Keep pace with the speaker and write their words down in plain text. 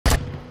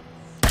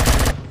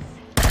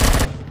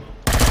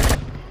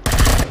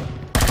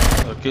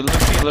Looky,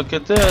 looky, look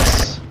at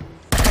this.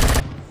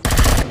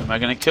 Am I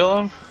gonna kill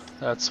him?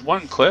 That's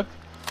one clip.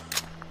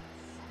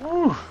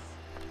 Woo.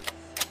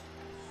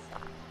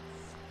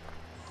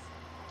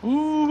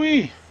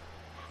 Ooh-wee.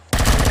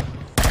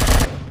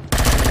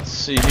 Let's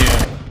see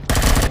here.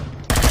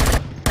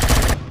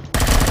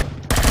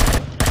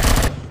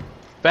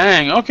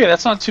 Bang! Okay,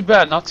 that's not too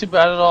bad. Not too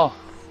bad at all.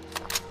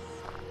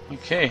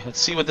 Okay, let's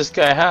see what this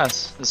guy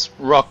has. This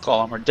rock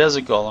golem or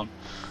desert golem.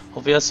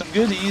 Hope he has some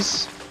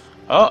goodies.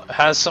 Oh,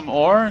 has some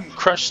ore and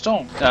crushed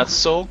stone. That's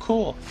so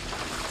cool.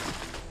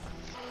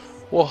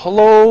 Well,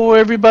 hello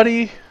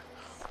everybody.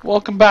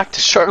 Welcome back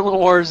to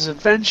Sharlenwar's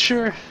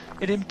adventure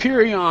in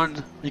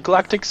Empyrion, the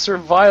Galactic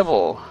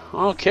Survival.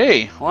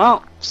 Okay,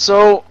 well,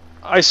 so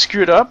I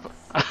screwed up.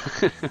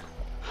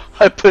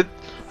 I put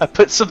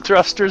some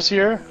thrusters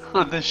here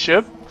on this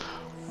ship.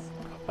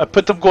 I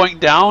put them going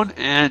down,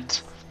 and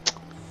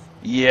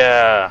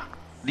yeah,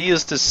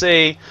 needless to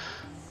say,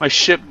 my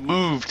ship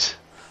moved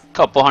a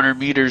couple hundred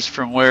meters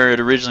from where it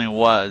originally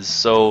was.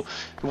 So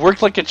it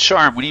worked like a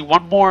charm. We need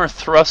one more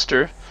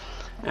thruster,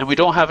 and we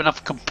don't have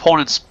enough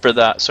components for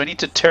that. So I need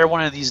to tear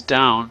one of these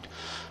down,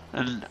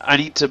 and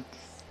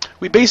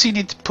we basically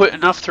need to put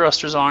enough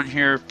thrusters on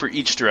here for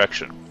each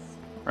direction,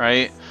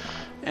 right?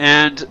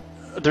 And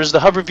there's the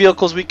hover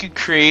vehicles we can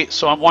create,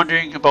 so I'm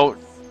wondering about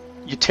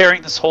you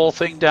tearing this whole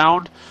thing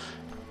down.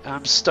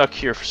 I'm stuck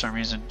here for some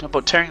reason.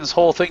 About tearing this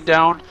whole thing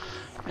down,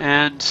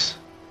 and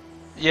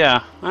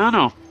yeah, I don't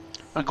know.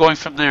 I'm going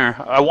from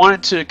there. I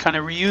wanted to kind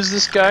of reuse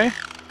this guy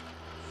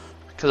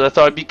because I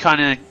thought it'd be kind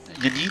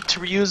of unique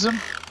to reuse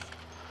him.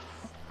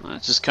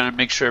 Let's just kind of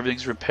make sure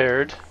everything's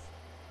repaired.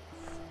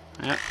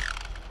 Yeah.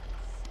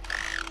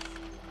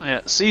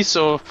 Yeah, see,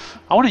 so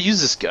I want to use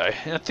this guy.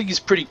 I think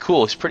he's pretty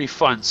cool. He's pretty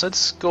fun. So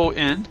let's go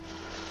in.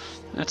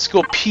 Let's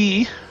go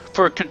P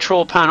for a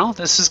control panel.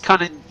 This is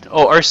kind of,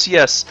 oh,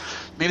 RCS.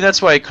 Maybe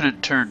that's why I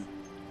couldn't turn.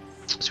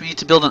 So we need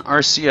to build an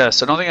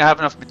RCS. I don't think I have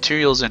enough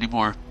materials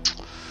anymore.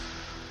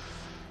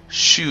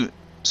 Shoot.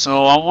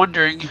 So I'm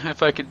wondering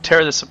if I can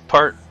tear this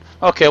apart.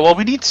 Okay, well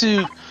we need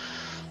to,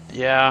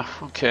 yeah,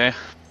 okay.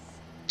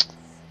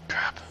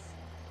 Crap.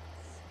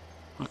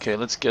 Okay,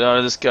 let's get out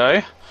of this guy.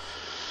 I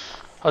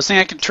was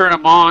thinking I can turn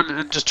them on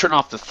and just turn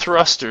off the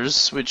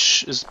thrusters,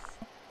 which is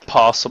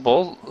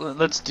possible.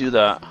 Let's do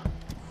that.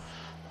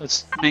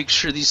 Let's make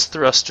sure these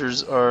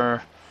thrusters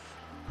are...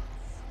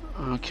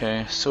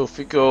 Okay, so if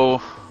we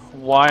go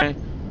Y,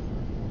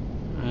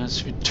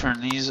 as we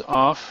turn these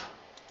off.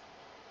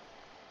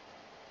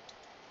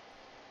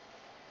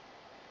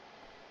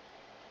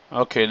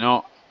 Okay,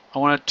 no, I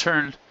want to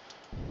turn...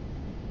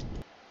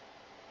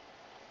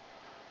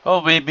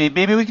 Oh,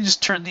 maybe we can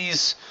just turn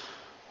these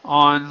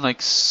on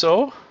like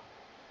so.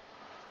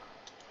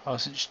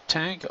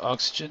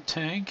 Oxygen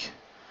tank,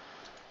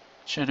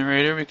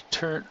 generator we can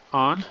turn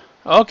on.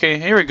 Okay,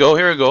 here we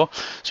go.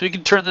 So we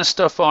can turn this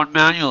stuff on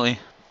manually.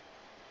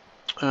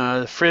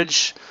 The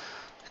fridge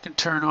we can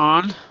turn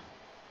on.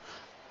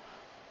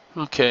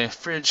 Okay,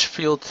 fridge,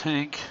 fuel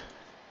tank,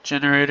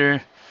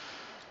 generator,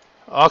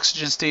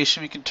 oxygen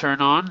station we can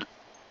turn on.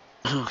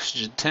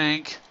 Oxygen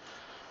tank,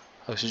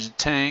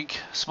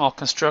 small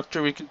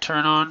constructor we can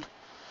turn on.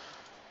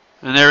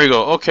 And there we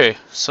go. Okay,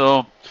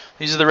 so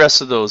these are the rest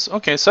of those.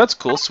 Okay, so that's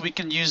cool. So we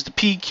can use the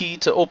P key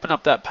to open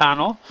up that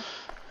panel.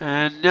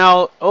 And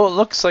now, oh, it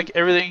looks like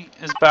everything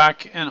is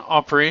back in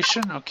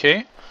operation.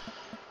 Okay.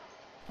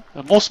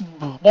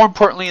 More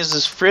importantly is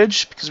this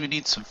fridge, because we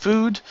need some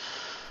food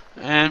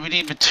and we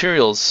need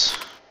materials.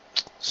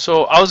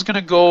 So I was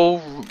gonna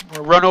go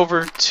run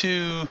over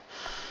to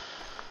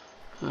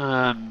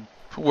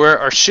where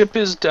our ship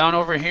is down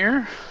over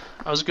here.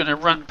 I was gonna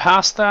run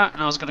past that,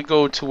 and I was gonna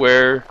go to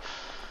where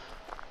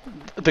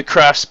the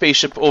crashed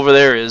spaceship over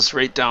there is,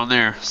 right down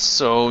there.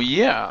 So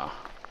yeah,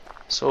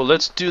 so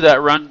let's do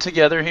that run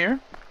together here,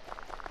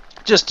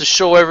 just to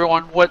show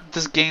everyone what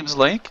this game's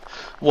like,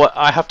 what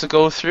I have to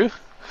go through.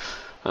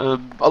 A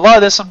lot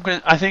of this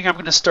I think I'm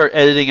gonna start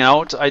editing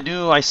out. I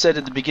knew I said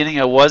in the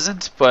beginning I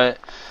wasn't, but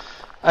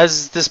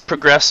as this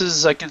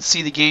progresses I can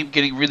see the game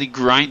getting really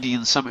grindy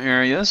in some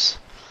areas.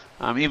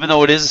 Even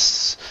though it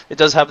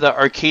does have that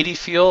arcadey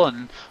feel,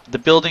 and the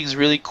building's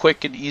really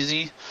quick and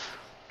easy.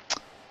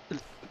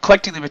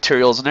 Collecting the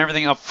materials and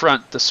everything up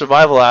front, the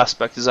survival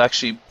aspect is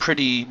actually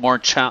pretty more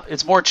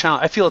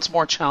I feel it's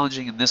more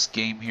challenging in this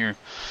game here,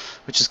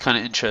 which is kind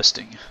of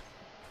interesting.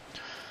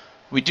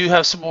 We do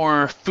have some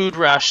more food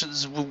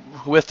rations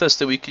with us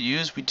that we can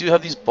use. We do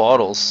have these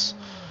bottles.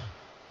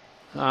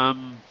 Yeah,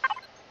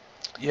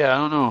 I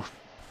don't know.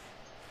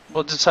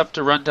 We'll just have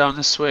to run down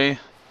this way.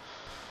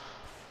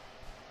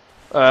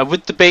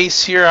 With the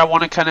base here, I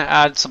want to kind of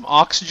add some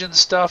oxygen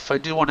stuff. I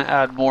do want to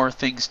add more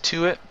things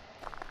to it,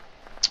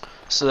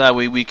 so that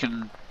way you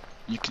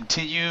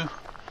continue.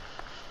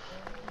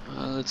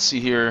 Let's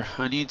see here.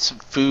 I need some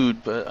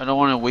food, but I don't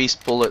want to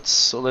waste bullets,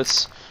 so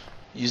let's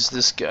use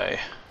this guy.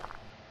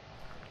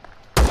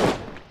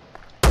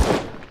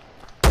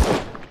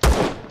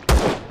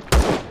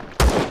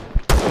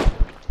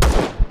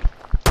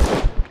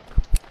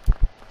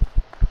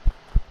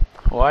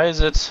 Why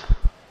is it?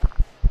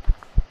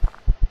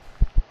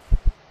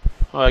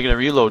 Oh, I gotta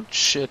reload.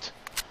 Shit.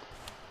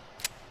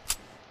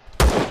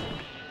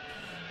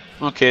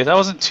 Okay, that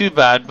wasn't too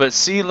bad, but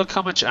see, look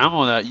how much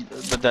ammo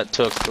that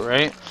took,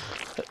 right?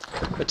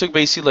 It took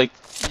basically like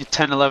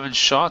 10, 11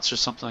 shots or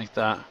something like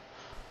that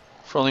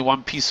for only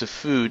one piece of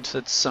food.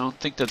 I don't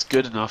think that's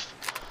good enough.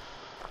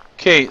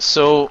 Okay,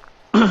 so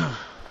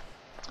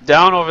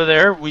down over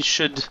there, we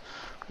should,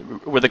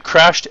 where the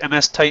crashed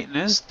MS Titan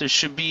is, there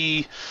should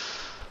be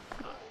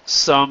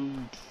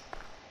some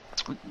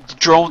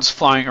drones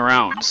flying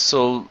around.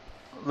 So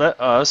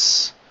let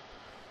us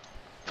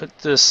put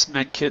this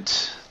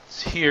medkit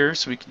here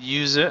so we can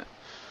use it.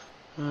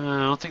 I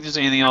don't think there's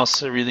anything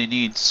else I really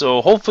need.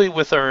 So hopefully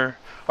with our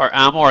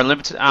ammo, our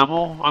limited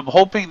ammo, I'm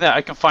hoping that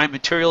I can find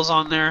materials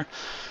on there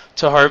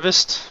to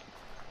harvest,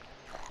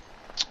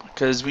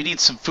 because we need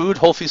some food,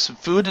 hopefully some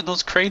food in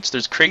those crates.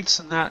 There's crates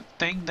in that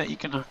thing that you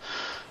can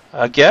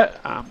get.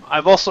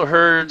 I've also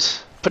heard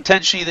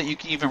potentially that you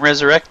can even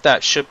resurrect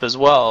that ship as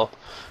well,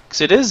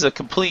 because it is a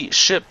complete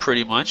ship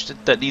pretty much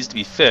that needs to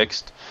be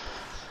fixed.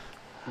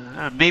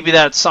 Maybe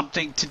that's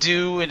something to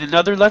do in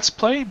another Let's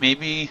Play.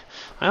 Maybe,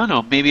 I don't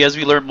know, maybe as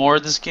we learn more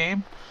of this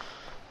game.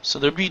 So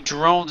there'll be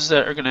drones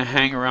that are going to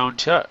hang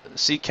around.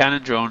 See,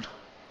 cannon drone. You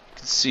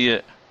can see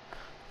it.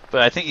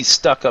 But I think he's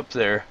stuck up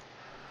there.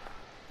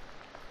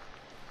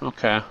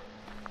 Okay.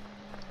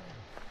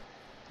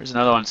 There's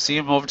another one. See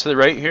him over to the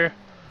right here?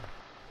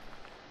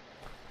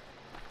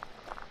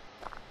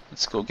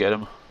 Let's go get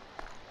him.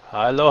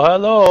 Hello,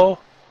 hello.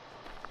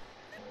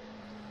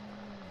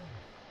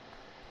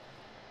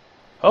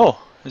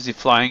 Oh, is he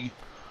flying?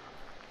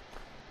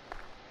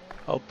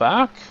 Oh,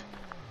 back?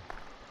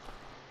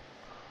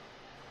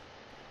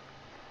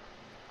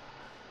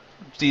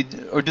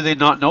 Or do they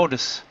not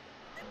notice?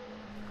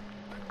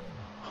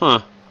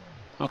 Huh.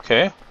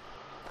 Okay.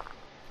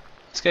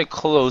 Let's get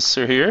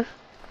closer here.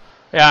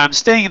 Yeah, I'm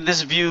staying in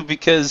this view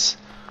because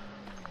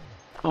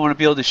I want to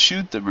be able to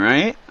shoot them,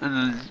 right?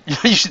 And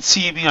you should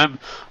see me. I'm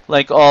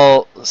like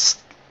all.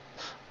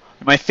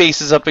 My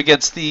face is up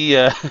against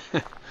the.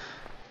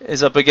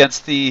 Is up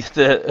against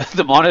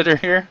the monitor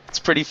here. It's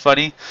pretty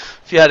funny.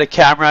 If you had a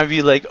camera, I'd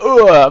be like,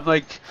 oh, I'm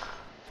like,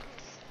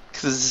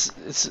 because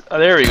it's. Oh,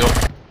 there we go.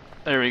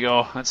 There we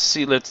go. Let's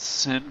see.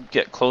 Let's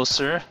get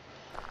closer.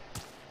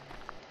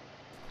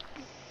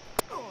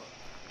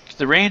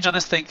 The range on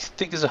this thing, I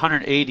think, is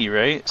 180,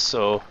 right?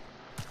 So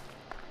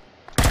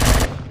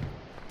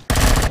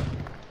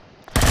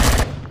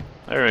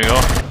there we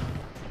go.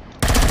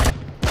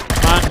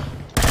 Come on.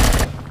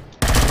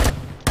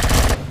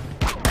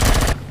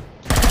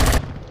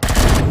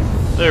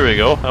 There we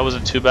go. That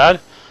wasn't too bad.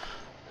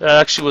 That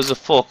actually was a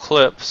full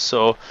clip.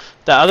 So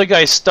that other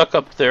guy's stuck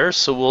up there,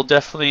 so we'll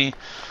definitely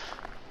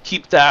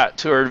keep that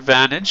to our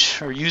advantage,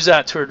 or use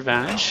that to our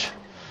advantage.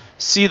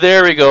 See,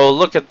 there we go.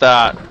 Look at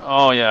that.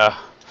 Oh yeah.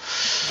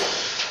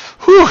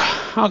 Whew.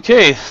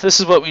 Okay, this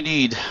is what we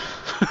need.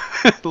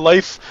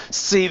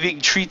 Life-saving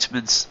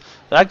treatments.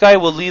 That guy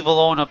will leave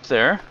alone up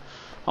there.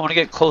 I want to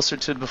get closer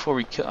to him before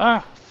we kill.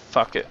 Ah,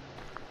 fuck it.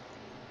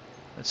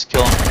 Let's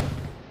kill him.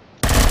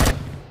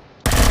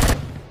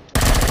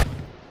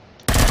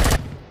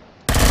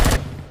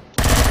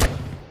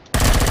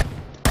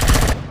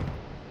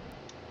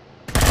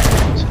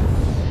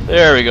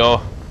 There we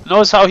go.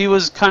 Notice how he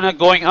was kind of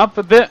going up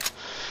a bit?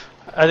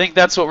 I think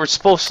that's what we're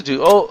supposed to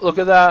do. Oh, look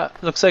at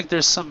that. Looks like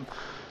there's some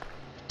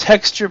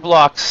texture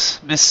blocks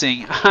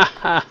missing.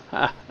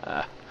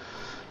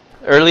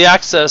 Early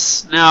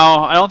access.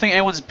 Now, I don't think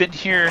anyone's been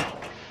here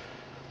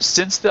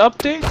since the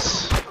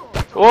updates.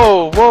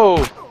 Whoa,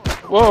 whoa,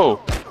 whoa,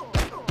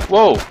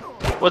 whoa.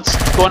 What's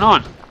going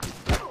on?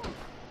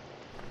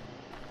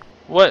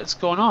 What's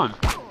going on?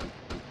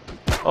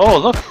 Oh,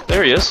 look.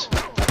 There he is.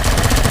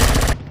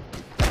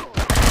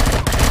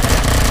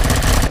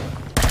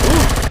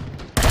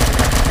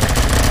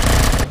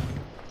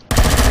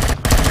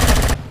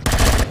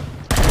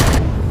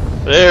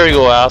 There we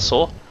go,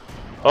 asshole.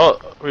 Oh,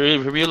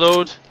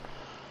 reload.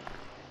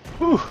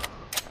 Whew.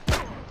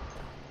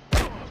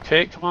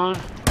 Okay, come on.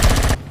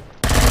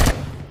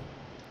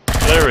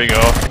 There we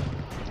go.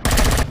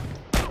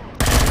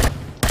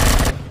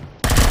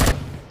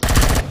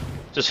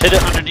 Just hit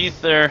it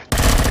underneath there.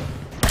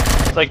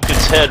 Like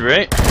its head,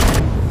 right?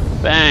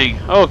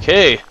 Bang.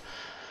 Okay.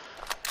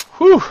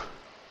 Whew.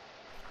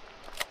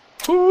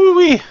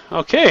 Whoo-wee.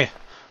 Okay.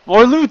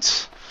 More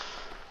loot.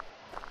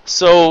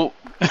 So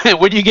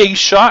when you're getting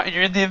shot and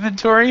you're in the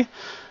inventory,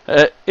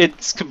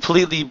 it's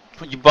completely,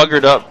 you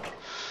buggered up.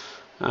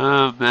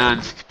 Oh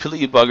man,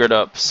 completely buggered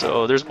up.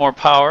 So there's more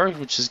power,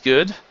 which is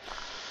good.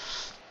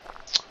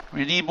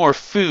 We need more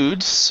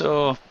food,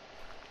 so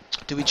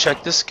did we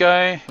check this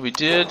guy? We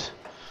did.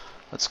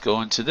 Let's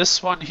go into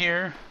this one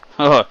here.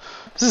 Oh,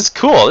 this is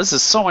cool. This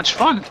is so much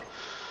fun.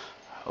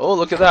 Oh,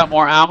 look at that,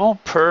 more ammo.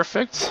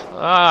 Perfect.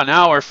 Ah,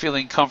 now we're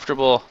feeling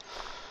comfortable.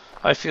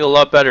 I feel a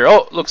lot better.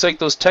 Oh, looks like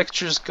those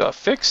textures got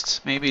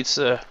fixed. Maybe it's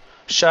a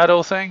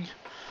shadow thing.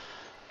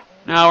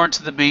 Now we're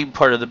into the main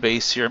part of the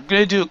base here. I'm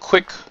going to do a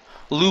quick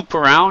loop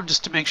around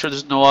just to make sure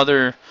there's no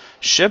other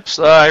ships.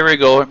 Here we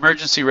go.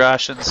 Emergency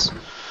rations.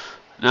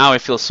 Now I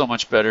feel so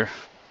much better.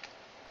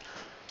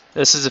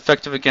 This is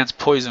effective against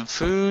poison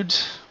food.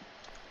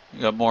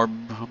 We got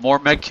more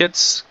med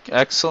kits.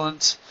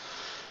 Excellent.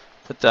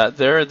 Put that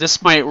there.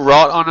 This might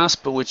rot on us,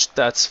 but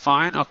that's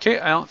fine. Okay,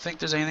 I don't think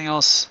there's anything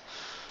else.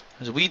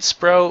 There's a weed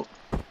sprout.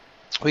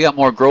 We got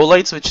more grow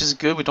lights, which is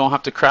good. We don't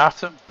have to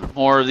craft them.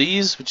 More of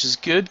these, which is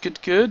good.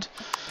 Good.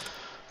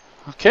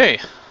 Okay.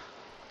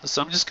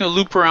 So I'm just going to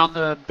loop around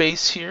the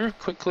base here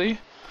quickly.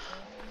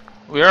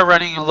 We are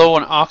running low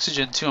on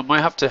oxygen too. I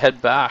might have to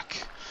head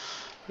back.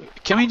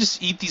 Can we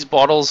just eat these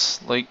bottles?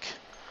 Like,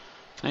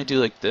 can I do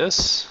like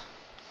this?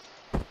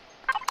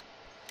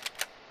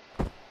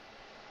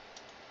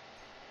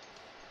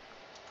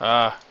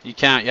 You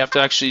can't. You have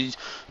to actually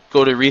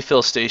go to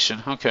refill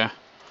station. Okay.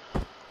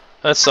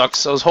 That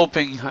sucks. I was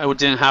hoping I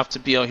didn't have to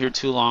be out here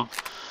too long.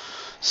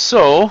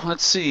 So,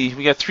 let's see.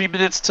 We got 3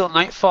 minutes till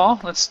nightfall.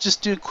 Let's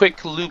just do a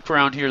quick loop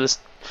around here.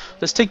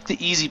 Let's take the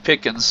easy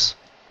pickings.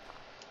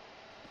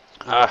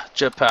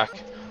 Jetpack.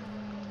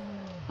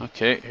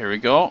 Okay, here we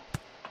go.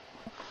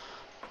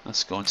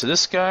 Let's go into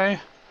this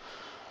guy.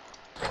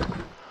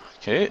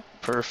 Okay,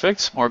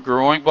 perfect. More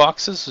growing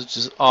boxes, which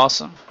is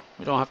awesome.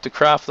 We don't have to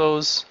craft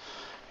those.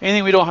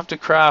 Anything we don't have to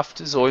craft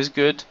is always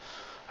good.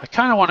 I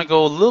kind of want to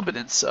go a little bit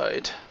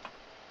inside.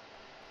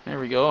 There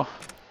we go.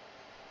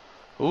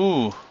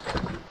 Ooh.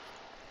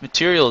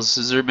 Materials.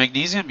 Is there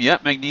magnesium?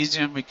 Yep,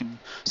 magnesium. We can...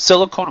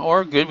 Silicone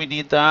ore. Good, we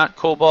need that.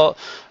 Cobalt.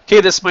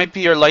 Okay, this might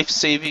be our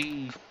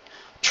life-saving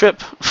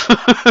trip.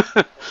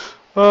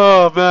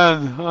 Oh,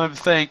 man.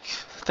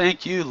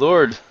 Thank you,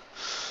 Lord.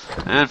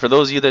 And for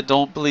those of you that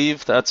don't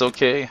believe, that's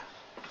okay.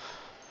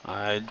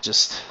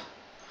 Let's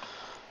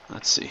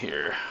see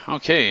here.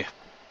 Okay.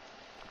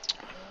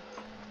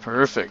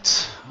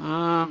 Perfect.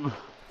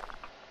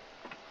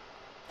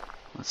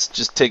 Let's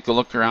just take a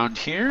look around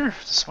here.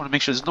 Just want to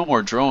make sure there's no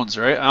more drones,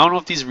 right? I don't know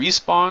if these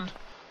respawn.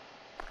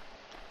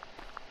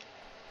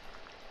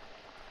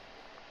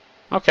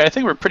 Okay, I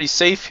think we're pretty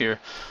safe here.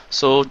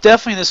 So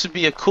definitely this would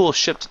be a cool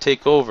ship to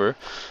take over.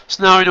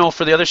 So now I know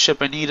for the other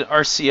ship I need an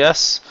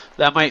RCS.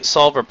 That might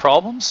solve our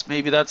problems.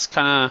 Maybe that's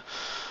kind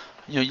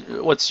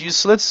of what's used.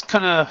 So let's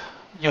kind of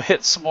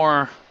hit some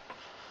more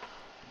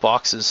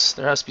boxes.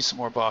 There has to be some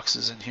more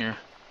boxes in here.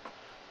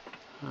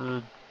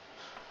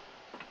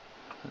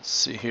 Let's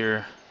see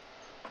here.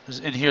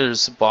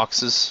 There's some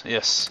boxes.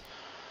 Yes.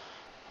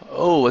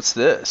 Oh, what's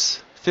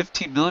this?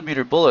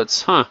 15mm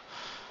bullets, huh?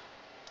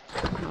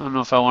 I don't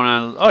know if I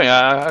want to... Oh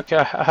yeah, okay,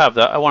 I have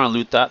that. I want to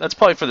loot that. That's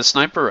probably for the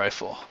sniper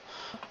rifle.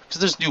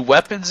 Because there's new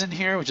weapons in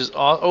here, which is...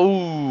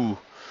 Oh!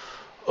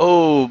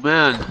 Oh,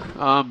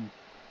 man.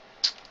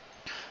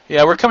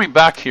 Yeah, we're coming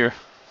back here.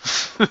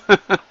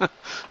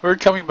 We're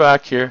coming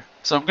back here.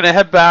 So I'm going to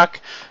head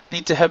back.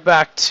 Need to head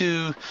back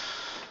to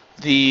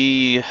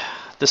the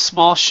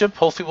small ship.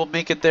 Hopefully we'll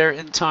make it there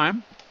in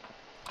time.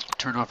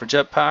 Turn off our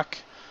jetpack.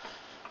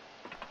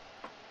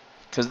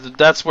 Because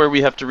that's where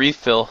we have to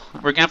refill.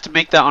 We're going to have to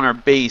make that on our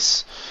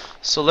base.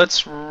 So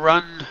let's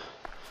run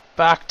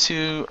back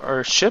to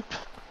our ship.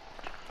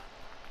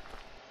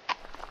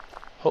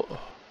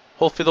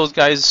 Hopefully those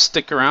guys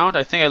stick around.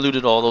 I think I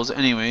looted all those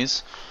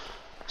anyways.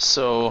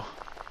 So,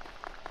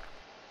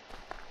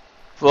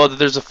 well,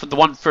 there's the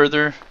one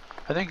further.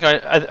 I think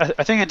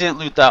I didn't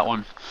loot that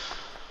one,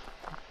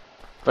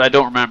 but I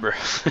don't remember.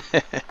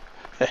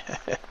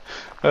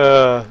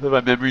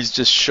 My memory's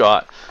just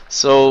shot.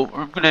 So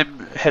I'm gonna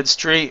head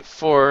straight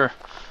for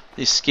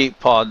the escape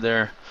pod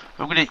there.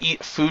 I'm gonna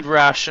eat a food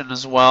ration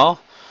as well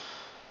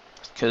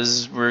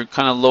because we're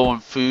kind of low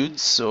on food.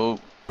 So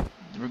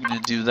we're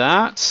gonna do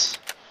that.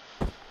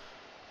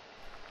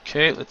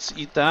 Okay, let's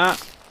eat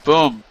that.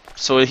 Boom.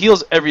 So it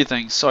heals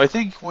everything. So I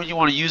think when you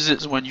want to use it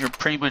is when you're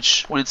pretty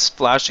much when it's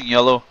flashing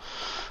yellow.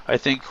 I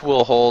think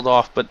we'll hold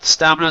off. But the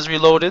stamina's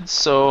reloaded,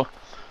 so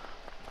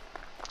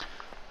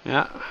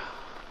yeah.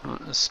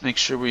 Let's make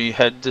sure we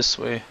head this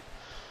way.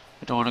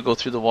 We don't want to go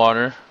through the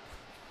water.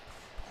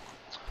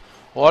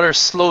 Water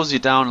slows you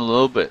down a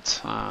little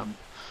bit.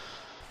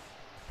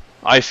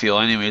 I feel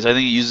anyways. I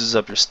think it uses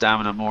up your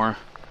stamina more.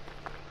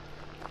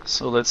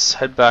 So let's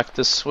head back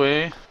this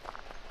way.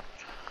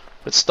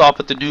 Let's stop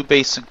at the new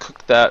base and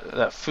cook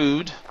that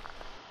food.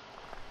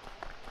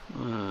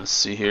 Let's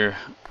see here.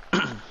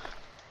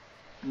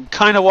 I'm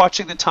kind of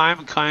watching the time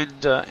and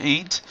kind of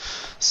ain't.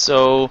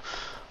 So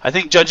I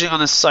think judging on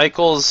the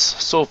cycles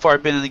so far,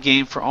 I've been in the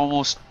game for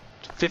almost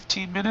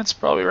 15 minutes,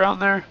 probably around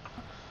there.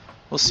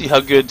 We'll see how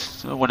good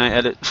when I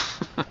edit.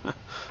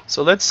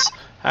 So let's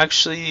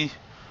actually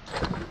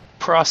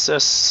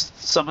process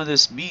some of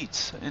this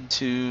meat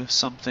into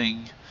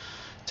something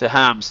to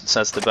ham, since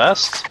that's the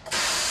best.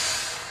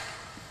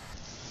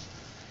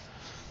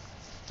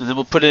 And then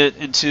we'll put it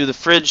into the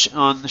fridge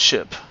on the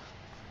ship.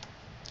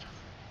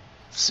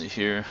 Let's see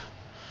here.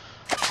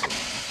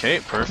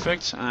 Okay,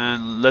 perfect.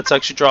 And let's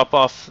actually drop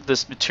off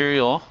this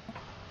material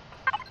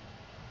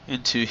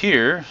into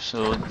here.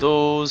 So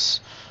those,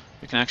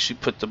 we can actually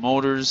put the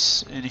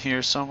motors in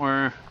here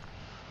somewhere.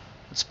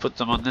 Let's put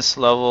them on this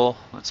level.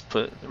 Let's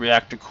put the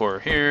reactor core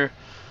here.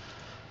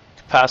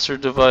 capacitor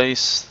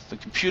device. The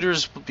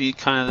computers will be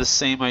kind of the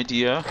same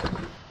idea.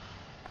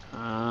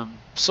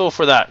 So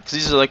for that, because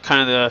these are like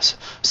kind of the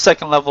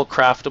second level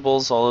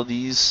craftables, all of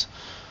these.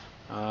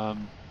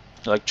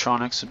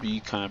 Electronics would be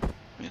kind of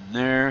in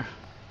there.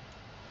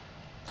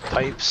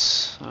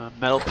 Pipes,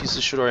 metal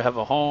pieces should already have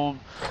a home.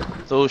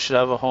 Those should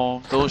have a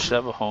home. Those should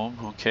have a home.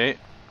 Okay.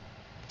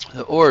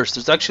 The ores.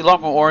 There's actually a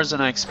lot more ores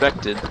than I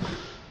expected.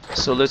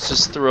 So let's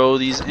just throw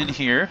these in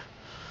here.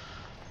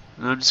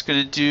 And I'm just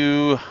going to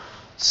do,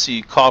 let's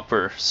see,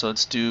 copper. So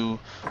let's do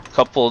a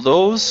couple of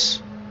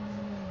those.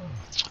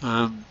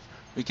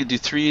 We can do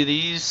 3 of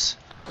these.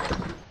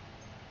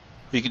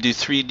 We can do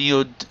 3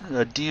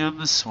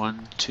 neodymiums.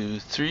 1, 2,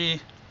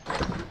 3.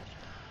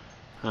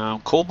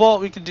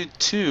 Cobalt, we can do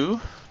 2.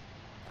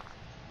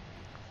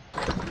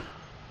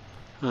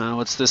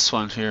 What's this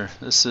one here?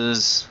 This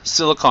is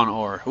silicon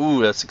ore.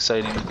 Ooh, that's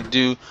exciting. We can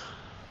do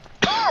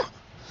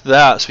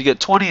that. So we get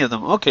 20 of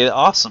them. Okay,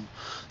 awesome.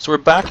 So we're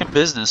back in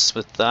business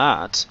with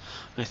that.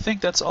 I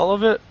think that's all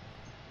of it.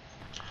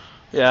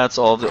 Yeah, that's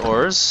all of the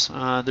ores.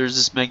 There's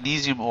this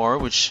magnesium ore,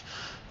 which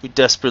we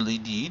desperately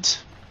need.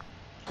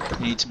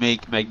 We need to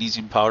make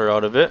magnesium powder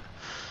out of it.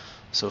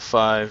 So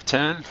 5,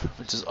 10,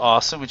 which is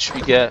awesome. Which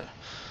we get,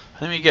 I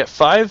think we get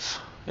 5.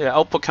 Yeah,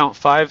 output count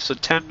 5, so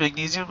 10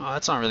 magnesium. Oh,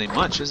 that's not really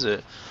much, is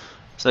it?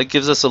 So that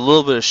gives us a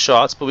little bit of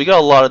shots, but we got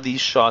a lot of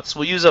these shots.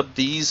 We'll use up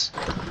these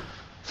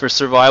for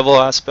survival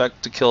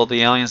aspect to kill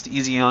the aliens, the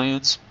easy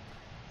aliens.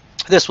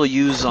 This we'll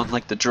use on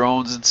like the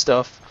drones and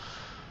stuff.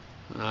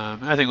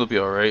 I think we'll be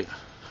alright.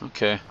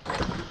 Okay.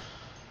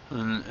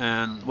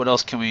 And what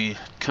else can we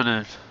kind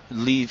of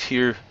leave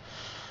here?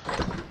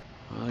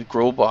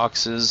 Grow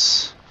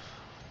boxes.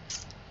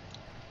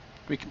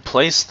 We can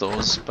place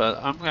those,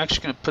 but I'm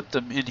actually going to put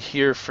them in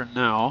here for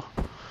now.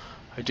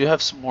 I do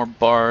have some more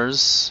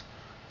bars.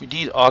 We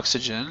need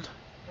oxygen.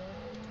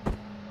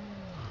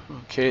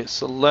 Okay,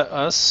 so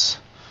let's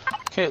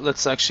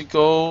actually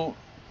go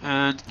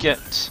and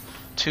get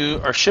to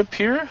our ship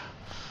here.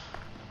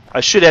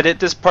 I should edit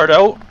this part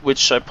out,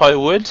 which I probably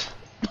would.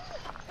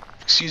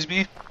 Excuse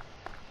me.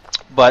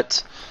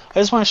 But I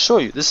just want to show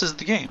you, this is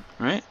the game,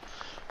 right?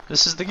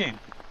 This is the game.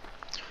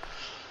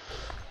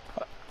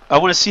 I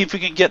want to see if we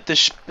can get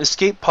this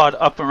escape pod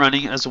up and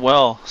running as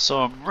well. So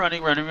I'm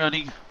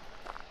running.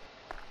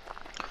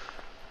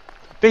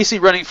 Basically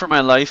running for my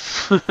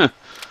life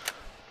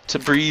to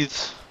breathe.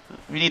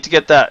 We need to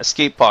get that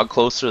escape pod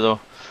closer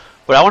though.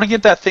 But I want to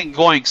get that thing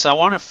going, so I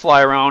want to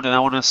fly around and I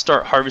want to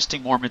start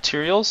harvesting more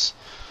materials.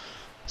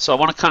 So I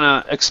want to kind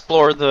of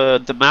explore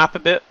the map a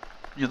bit,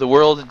 you know, the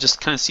world, and just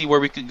kind of see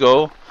where we can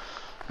go.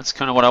 That's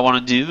kind of what I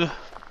want to do.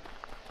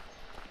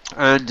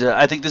 And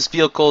I think this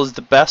vehicle is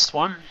the best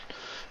one.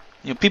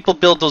 You know, people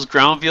build those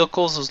ground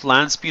vehicles, those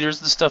land speeders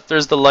and stuff.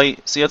 There's the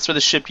light. See, that's where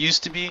the ship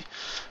used to be.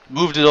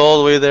 Moved it all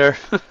the way there.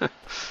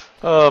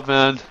 Oh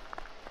man,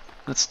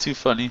 that's too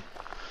funny.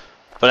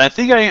 But I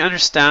think I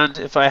understand.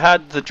 If I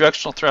had the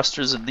directional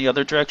thrusters in the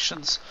other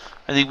directions,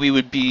 I think we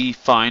would be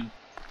fine.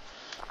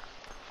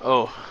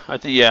 Oh, I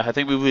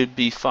think we would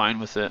be fine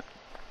with it.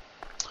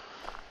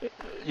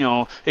 You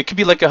know, it could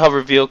be like a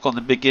hover vehicle in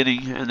the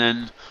beginning, and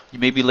then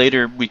maybe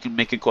later we can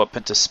make it go up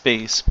into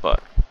space,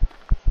 but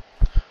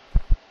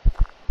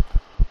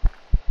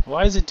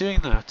why is it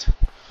doing that?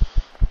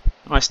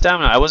 My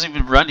stamina, I wasn't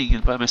even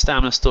running, but my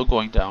stamina is still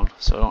going down,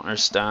 so I don't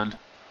understand.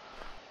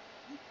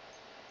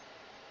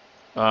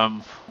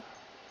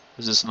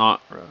 Is this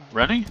not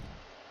running?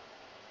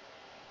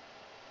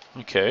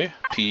 Okay,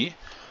 P.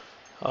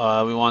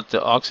 We want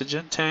the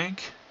oxygen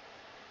tank.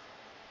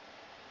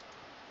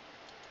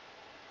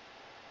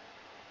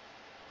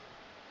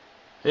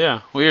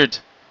 Yeah, weird.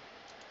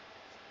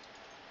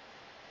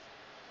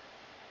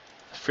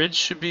 The fridge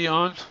should be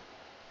on.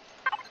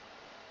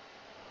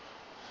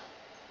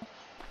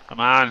 Come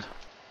on.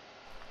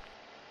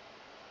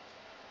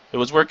 It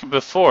was working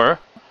before.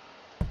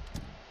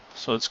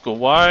 So let's go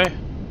Y.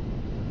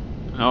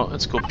 No,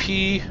 let's go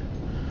P.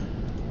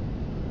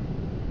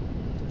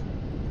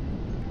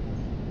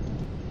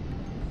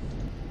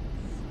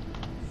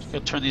 Just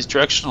gotta turn these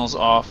directionals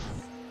off.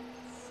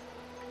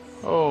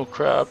 Oh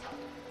crap.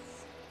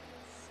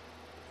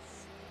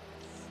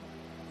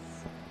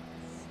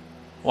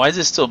 Why is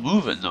it still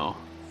moving though?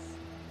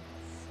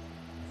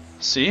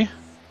 See?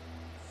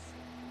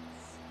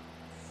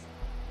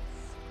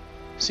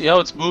 See how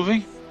it's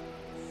moving?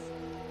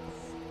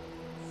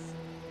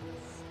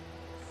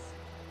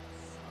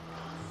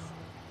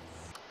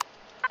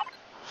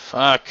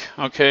 Fuck.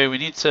 Okay, we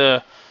need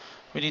to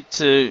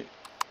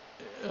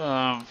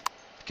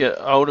get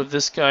out of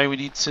this guy. We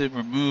need to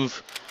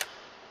remove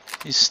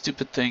these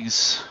stupid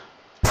things.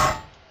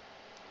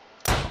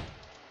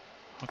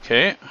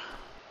 Okay.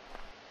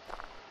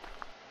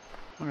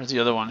 Where's the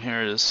other one?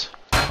 Here it is.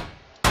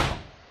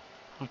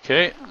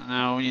 Okay,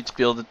 now we need to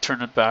be able to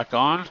turn it back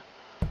on.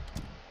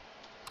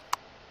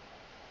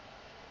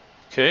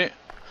 Okay.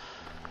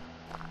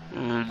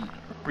 And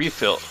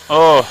refill.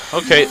 Oh,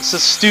 okay, this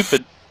is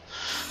stupid.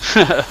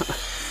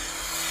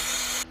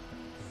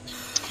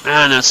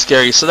 Man, that's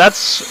scary. So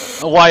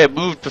that's why it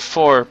moved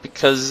before,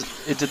 because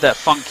it did that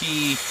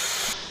funky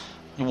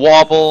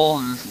wobble,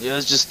 and it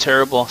was just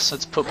terrible. So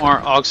let's put more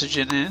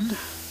oxygen in.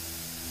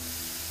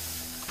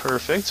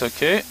 Perfect,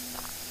 okay.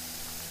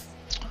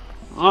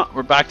 Oh,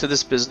 we're back to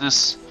this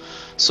business.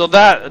 So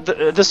that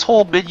this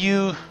whole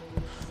menu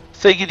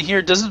thing in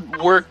here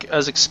doesn't work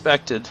as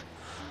expected.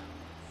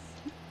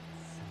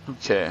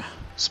 Okay,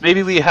 so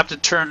maybe we have to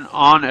turn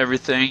on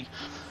everything.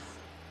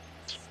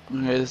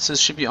 Okay, this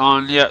should be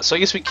on. Yeah, so I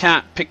guess we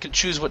can't pick and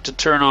choose what to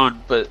turn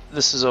on, but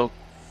this is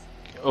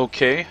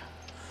okay.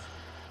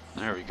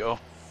 There we go.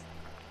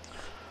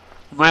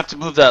 I might have to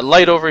move that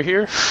light over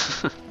here.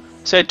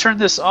 See, I turned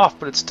this off,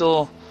 but it's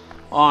still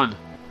on.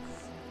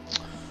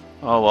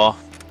 Oh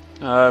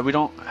well. We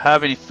don't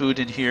have any food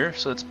in here,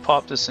 so let's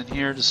pop this in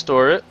here to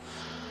store it.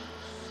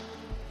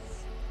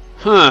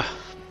 Huh.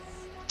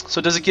 So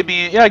does it give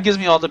me... Yeah, it gives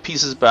me all the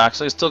pieces back,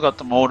 so I still got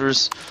the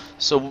motors.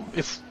 So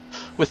if...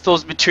 with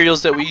those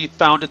materials that we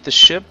found at the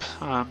ship.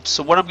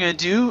 So what I'm going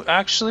to do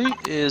actually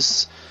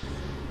is,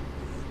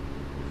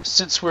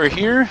 since we're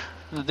here,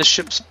 the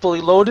ship's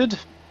fully loaded,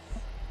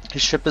 the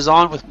ship is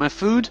on with my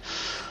food,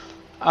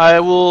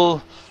 I'm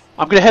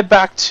going to head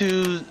back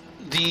to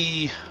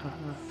the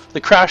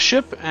crash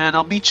ship and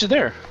I'll meet you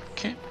there.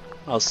 Okay,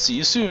 I'll see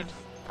you soon.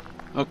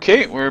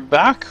 Okay, we're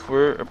back.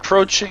 We're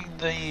approaching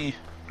the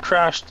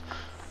crashed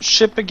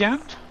ship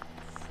again.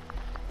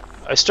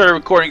 I started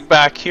recording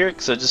back here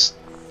because I just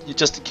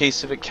in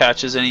case if it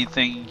catches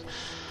anything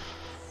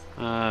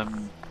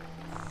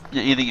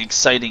anything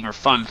exciting or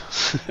fun.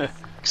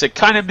 Because I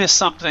kind of missed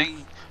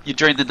something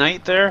during the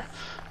night there.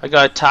 I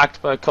got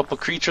attacked by a couple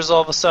creatures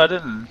all of a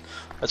sudden, and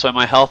that's why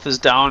my health is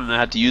down, and I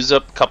had to use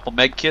up a couple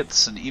med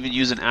kits and even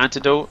use an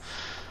antidote,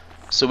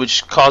 so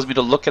which caused me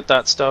to look at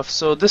that stuff.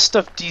 So this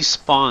stuff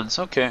despawns.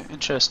 Okay,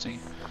 interesting.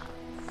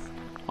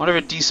 I wonder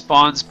if it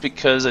despawns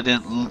because I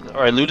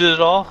looted it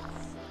all,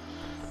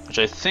 which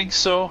I think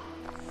so.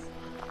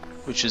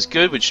 Which is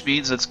good, which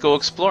means let's go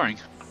exploring.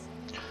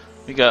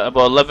 We got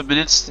about 11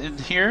 minutes in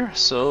here,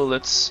 so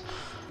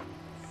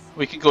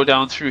we can go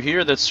down through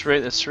here. That's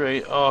right, that's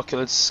right. Oh, okay,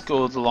 let's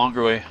go the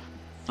longer way.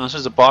 Unless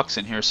there's a box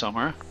in here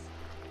somewhere.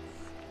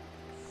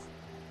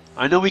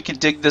 I know we can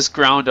dig this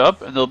ground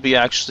up, and there'll be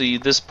actually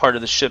this part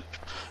of the ship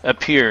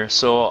up here.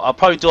 So I'll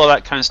probably do all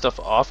that kind of stuff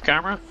off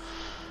camera,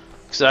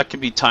 because that can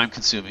be time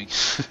consuming.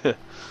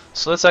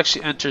 So let's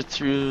actually enter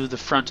through the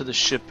front of the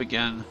ship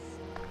again.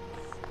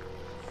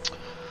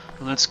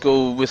 Let's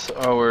go with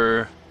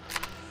our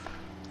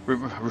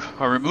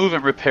remove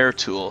and repair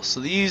tool. So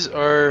these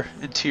are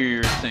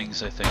interior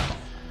things, I think.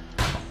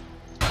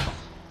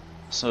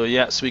 So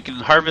yeah, so we can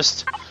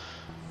harvest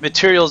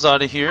materials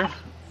out of here,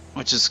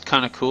 which is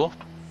kind of cool.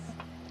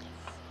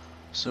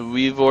 So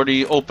we've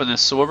already opened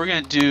this. So what we're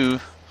going to do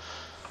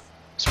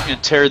is we're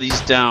going to tear these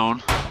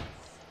down.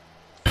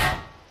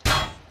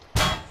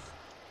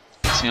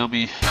 See how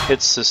many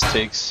hits this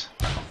takes.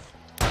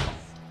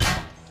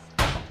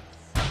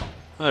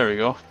 There we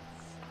go.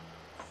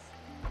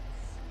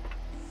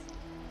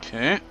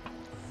 Okay.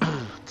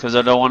 Because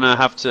I don't want to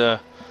have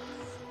to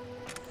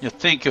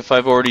think if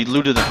I've already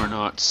looted them or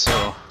not.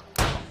 So.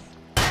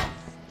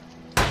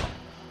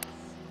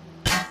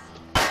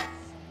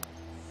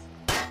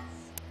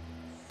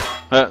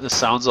 The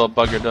sound's all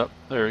buggered up.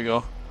 There we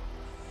go.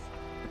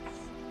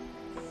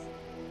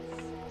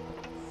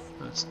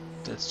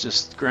 That's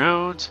just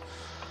ground.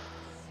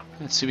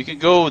 Let's see. We can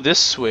go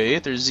this way.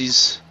 There's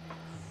these.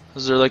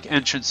 Those are like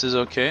entrances,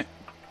 okay.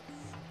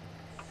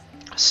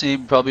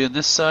 Same probably on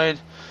this side.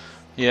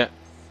 Yeah,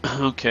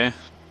 okay.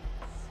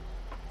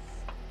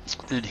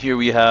 And here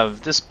we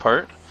have this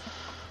part,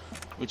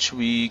 which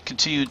we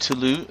continue to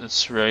loot.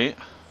 That's right.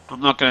 I'm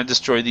not going to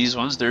destroy these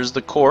ones. There's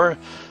the core.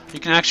 You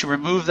can actually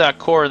remove that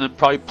core and then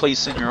probably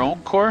place in your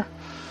own core.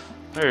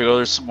 There you go.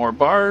 There's some more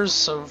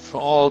bars of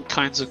all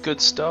kinds of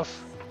good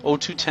stuff.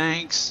 O2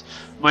 tanks.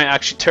 Might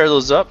actually tear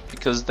those up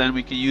because then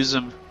we can use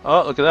them.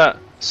 Oh, look at that.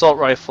 Assault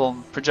rifle,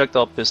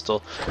 projectile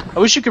pistol. I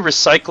wish you could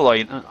recycle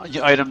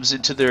items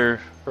into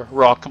their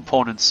raw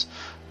components,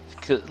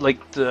 like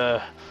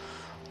the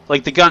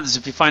guns.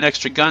 If you find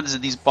extra guns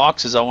in these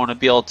boxes, I want to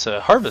be able to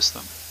harvest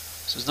them.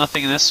 So there's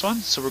nothing in this one,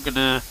 so we're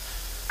gonna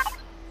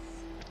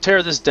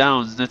tear this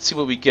down. Let's see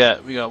what we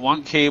get. We got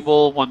one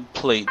cable, one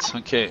plate.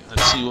 Okay,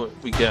 let's see what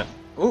we get.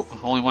 Oh,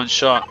 only one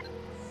shot.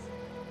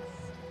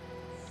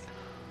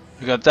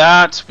 We got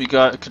that. We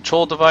got a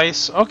control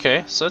device.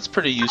 Okay, so that's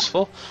pretty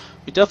useful.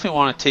 We definitely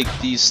want to take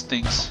these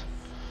things.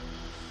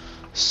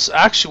 So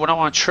actually, what I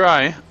want to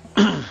try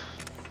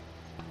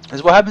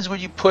is what happens when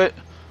you put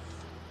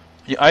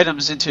your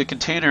items into a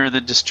container and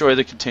then destroy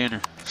the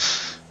container.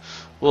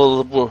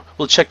 We'll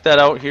check that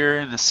out here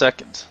in a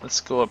second.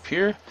 Let's go up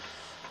here.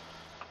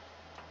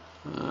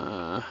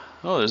 Oh,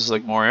 there's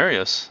like more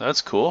areas.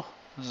 That's cool.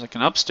 There's like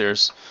an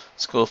upstairs.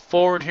 Let's go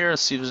forward here.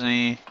 Let's see if there's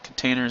any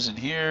containers in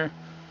here.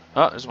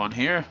 Oh, there's one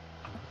here.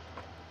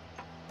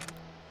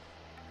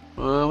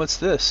 What's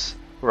this?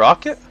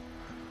 Rocket?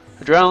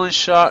 Adrenaline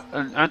shot,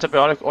 an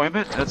antibiotic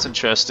ointment? That's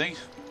interesting.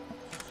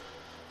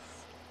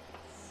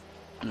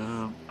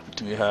 What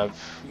do we have?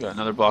 We got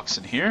another box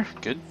in here.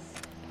 Good.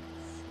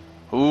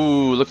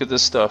 Ooh, look at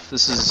this stuff.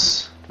 This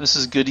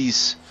is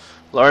goodies.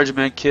 Large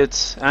med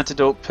kits,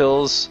 antidote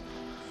pills.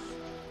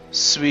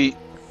 Sweet.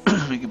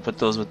 We can put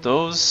those with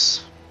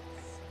those.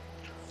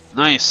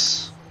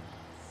 Nice.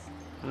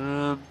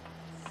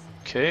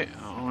 Okay.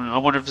 I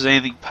wonder if there's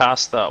anything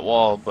past that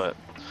wall, but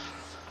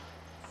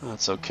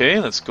that's okay.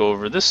 Let's go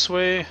over this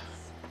way.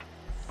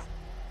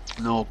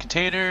 No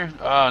container.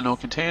 No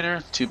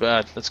container. Too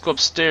bad. Let's go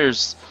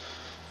upstairs.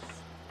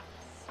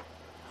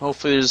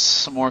 Hopefully there's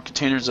some more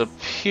containers up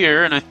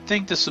here, and I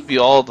think this would be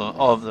all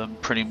of them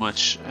pretty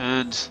much.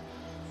 And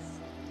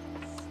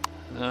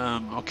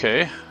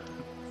okay.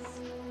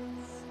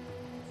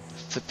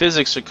 The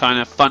physics are kind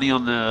of funny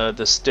on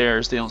the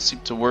stairs. They don't seem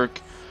to work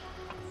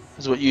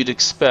as what you'd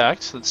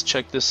expect. Let's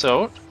check this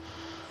out.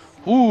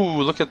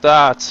 Ooh, look at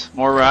that.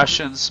 More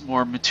rations,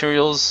 more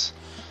materials.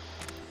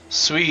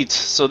 Sweet.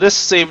 So this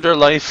saved our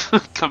life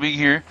coming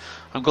here.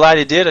 I'm glad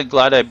it did. I'm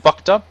glad I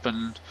bucked up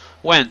and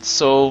went.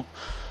 So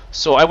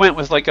I went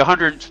with like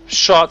 100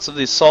 shots of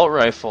the assault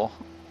rifle.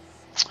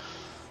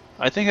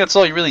 I think that's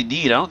all you really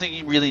need. I don't think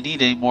you really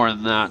need any more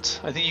than that.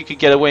 I think you could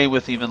get away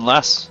with even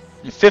less.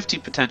 50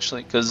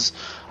 potentially, because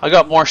I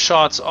got more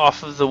shots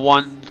off of the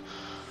one,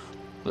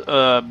 what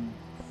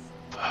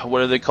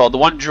are they called? The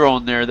one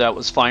drone there that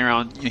was flying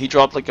around. He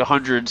dropped like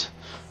 100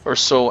 or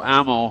so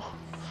ammo,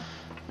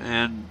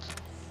 and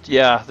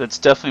yeah, that's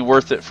definitely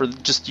worth it for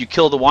just you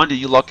kill the one and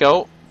you luck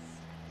out.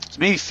 It's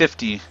maybe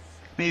 50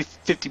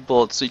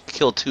 bullets, so you can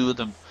kill 2 of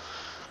them.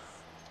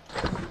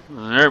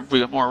 There,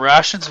 we got more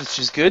rations, which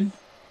is good.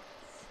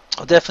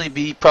 I'll definitely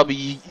be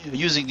probably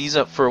using these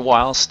up for a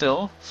while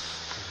still,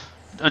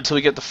 until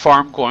we get the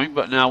farm going,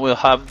 but now we'll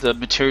have the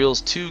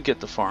materials to get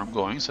the farm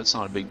going, so it's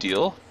not a big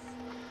deal.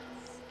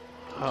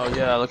 Oh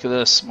yeah, look at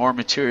this, more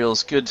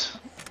materials, good.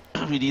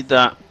 We need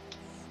that.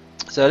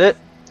 Is that it?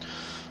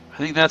 I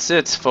think that's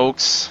it,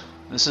 folks.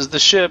 This is the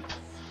ship.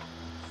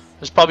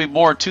 There's probably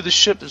more to the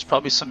ship. There's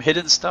probably some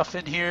hidden stuff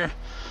in here.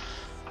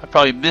 I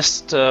probably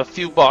missed a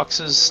few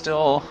boxes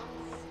still.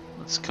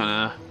 Let's kind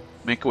of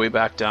make our way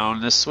back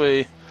down this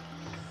way.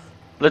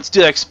 Let's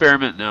do that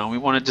experiment now. We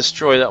want to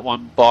destroy that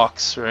one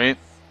box, right?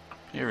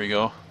 Here we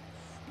go.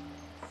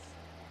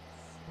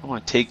 I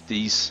want to take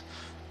these.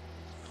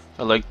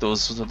 I like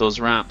those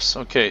ramps.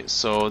 Okay,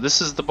 so this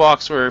is the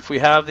box where if we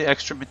have the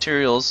extra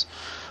materials,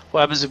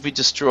 what happens if we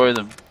destroy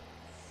them?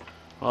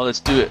 Well, let's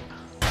do it.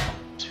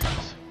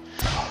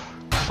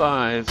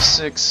 5,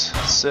 6,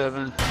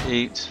 7,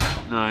 8,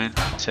 9,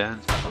 10,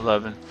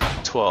 11,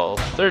 12,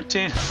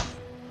 13.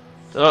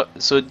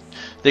 So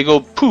they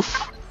go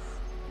poof.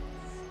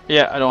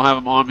 Yeah, I don't have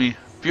them on me.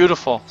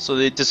 Beautiful. So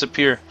they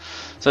disappear.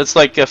 So it's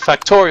like a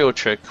Factorio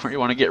trick where you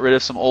want to get rid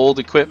of some old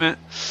equipment.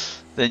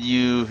 Then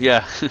you,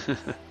 yeah,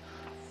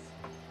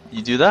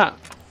 you do that.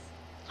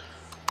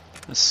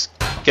 Let's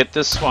get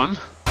this one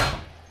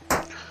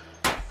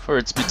for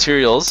its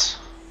materials,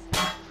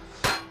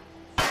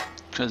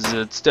 because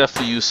it's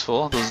definitely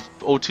useful. Those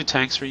O2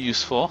 tanks are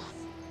useful.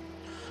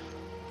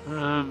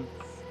 Let's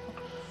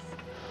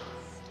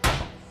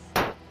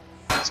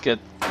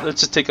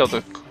just take out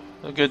the.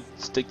 Oh, good.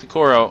 Let's take the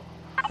core out.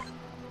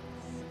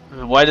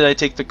 And why did I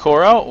take the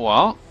core out?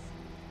 Well,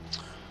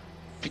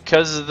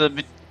 because of the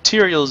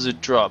materials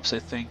it drops, I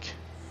think.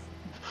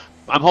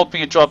 I'm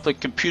hoping it dropped like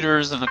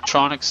computers and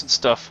electronics and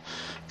stuff,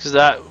 because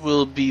that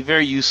will be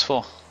very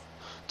useful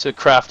to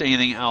craft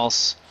anything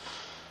else.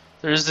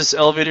 There's this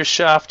elevator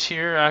shaft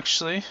here,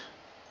 actually,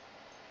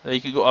 that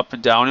you can go up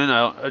and down in.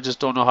 I just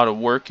don't know how to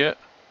work it.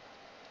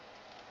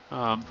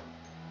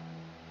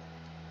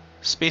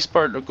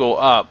 Spacebar to go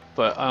up,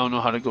 but I don't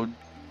know how to go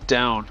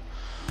down.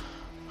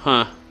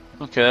 Huh.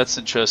 Okay, that's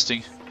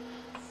interesting.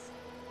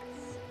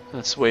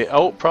 That's way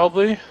out,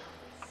 probably.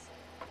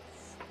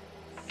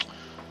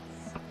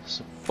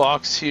 There's a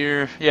box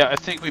here. Yeah, I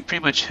think we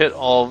pretty much hit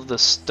all of the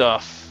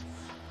stuff.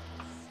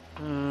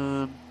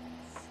 Then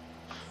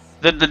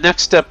the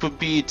next step would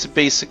be to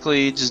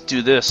basically just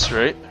do this,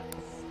 right?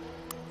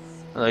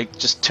 Like,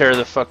 just tear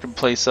the fucking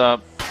place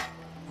up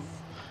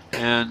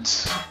and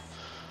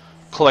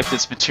collect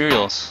its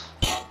materials.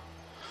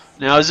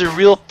 Now, is there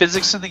real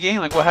physics in the game?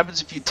 Like, what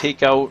happens if you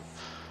take out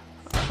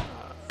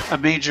a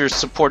major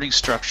supporting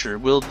structure?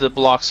 Will the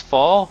blocks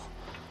fall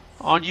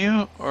on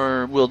you,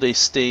 or will they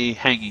stay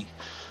hanging?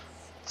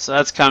 So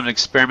that's kind of an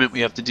experiment we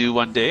have to do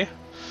one day.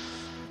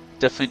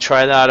 Definitely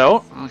try that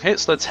out. Okay,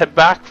 so let's head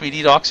back. We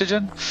need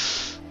oxygen.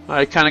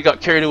 I kind of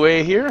got carried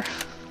away here.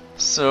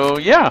 So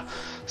yeah,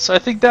 so I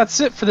think that's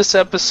it for this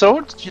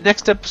episode. The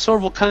next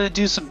episode we'll kind of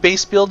do some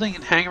base building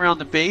and hang around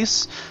the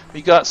base.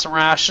 We got some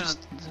rations.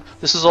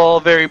 This is all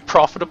very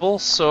profitable,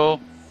 so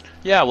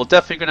yeah, we're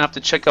definitely going to have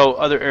to check out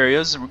other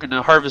areas, and we're going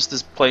to harvest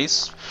this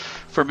place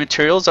for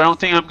materials. I don't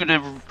think I'm going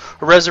to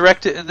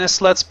resurrect it in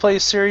this Let's Play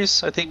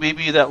series. I think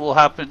maybe that will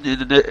happen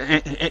in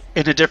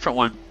a different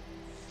one.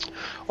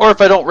 Or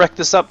if I don't wreck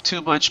this up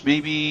too much,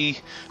 maybe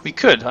we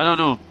could. I don't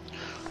know.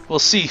 We'll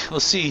see.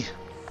 We'll see.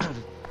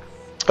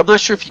 I'm not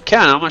sure if you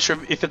can. I'm not sure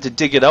if you have to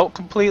dig it out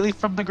completely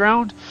from the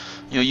ground.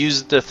 You know,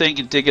 use the thing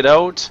and dig it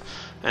out,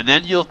 and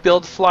then you'll be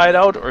able to fly it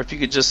out, or if you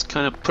could just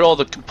kind of put all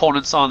the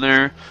components on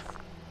there.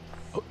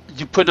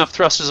 You put enough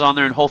thrusters on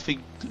there and hopefully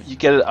you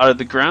get it out of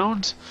the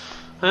ground.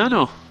 I don't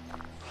know.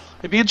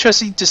 It'd be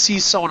interesting to see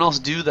someone else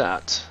do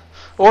that.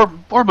 Or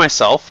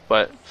myself,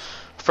 but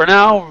for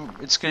now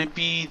it's going to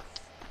be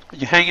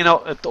you hanging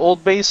out at the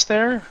old base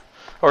there,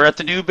 or at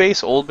the new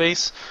base, old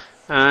base,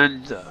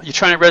 and you're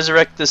trying to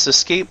resurrect this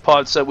escape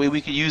pod so that way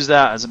we can use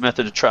that as a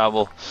method of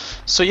travel.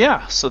 So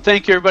yeah, so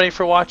thank you everybody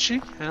for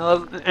watching,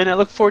 and I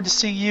look forward to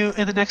seeing you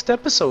in the next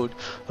episode.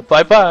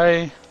 Bye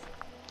bye.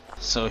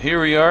 So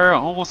here we are,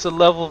 almost at the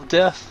level of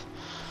death.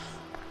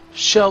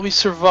 Shall we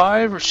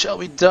survive or shall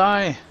we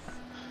die?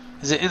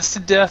 Is it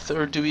instant death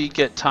or do we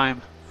get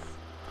time?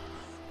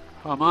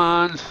 Come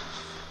on.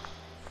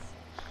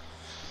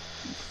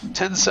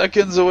 10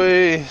 seconds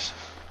away.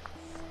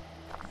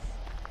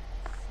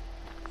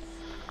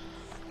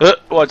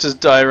 Watch us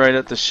die right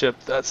at the ship.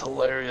 That's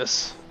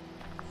hilarious.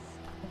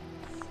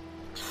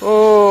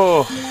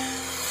 Oh.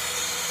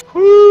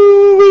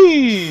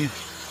 Whoo-wee.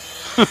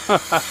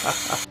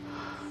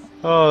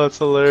 Oh, that's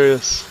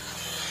hilarious.